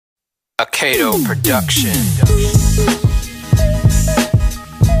Kato Production.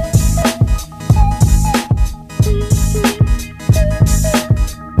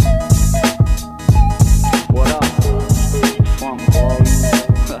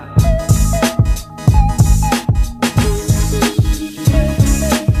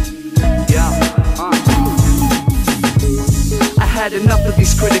 Had enough of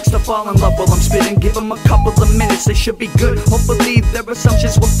these critics to fall in love while I'm spitting. Give them a couple of minutes, they should be good. Hopefully their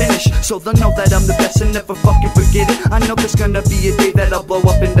assumptions will finish, so they'll know that I'm the best and never fucking forget it. I know there's gonna be a day that I'll blow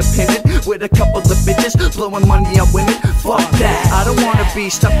up independent with a couple of bitches blowing money on women. Fuck that, I don't wanna be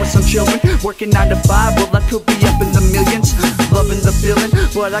stuck with some children working 9 to 5. Well, I could be up in the millions, loving the feeling,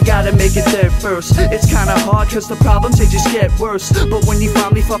 but I gotta make it there first. It's kinda hard cause the problems, they just get worse, but when you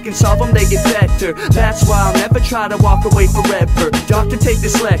finally fucking solve them, they get better. That's why I'll never try to walk away forever. Doctor, take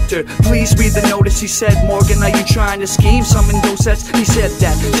this lecture, please read the notice. He said, Morgan, are you trying to scheme? Summon those sets, he said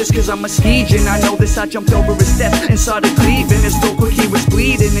that just cause I'm a skeejin'. I know this, I jumped over his desk and started cleaving. His throat quick, he was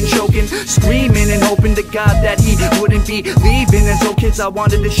bleeding and choking, screaming and hoping to God that he wouldn't be leaving. As old kids, I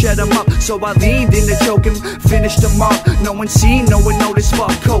wanted to shut him up, so I leaned in to choke him, finished him off. No one seen, no one noticed.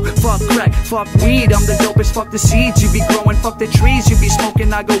 Fuck coke, fuck crack, fuck weed, I'm the dopest. Fuck the seeds you be growing, fuck the trees you be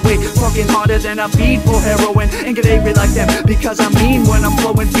smoking. I go way fucking harder than I beat for heroin and get angry like them because I mean when I'm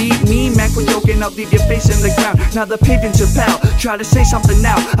flowing. Beat me, man, quit joking, I'll leave your face in the ground. Now the pigeons are pal, try to say something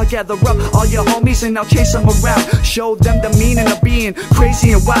now. I'll gather up all your homies and I'll chase them around. Show them the meaning of being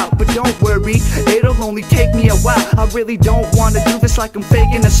crazy and wild. But don't worry, it'll only take me a while. I really don't wanna do this like I'm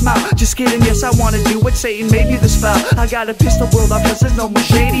faking a smile. Just kidding, yes, I wanna do what Satan made me this foul. I gotta piss the world off cause there's no more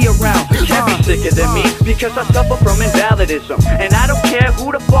shady around. You can't be sicker than me because I suffer from invalidism, and I don't care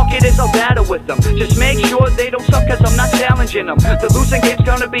who the fuck it is, I'll battle with them. Just make sure they don't suck cause I'm not challenging them. The losing game's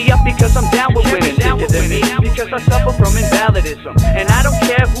gonna be up because I'm down with winning. Sicker than me because I suffer from invalidism, and I don't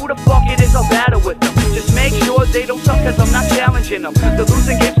care who the fuck it is, I'll battle with them. Just make sure they don't suck cause I'm not challenging them. The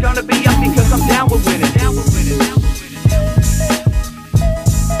losing game's gonna be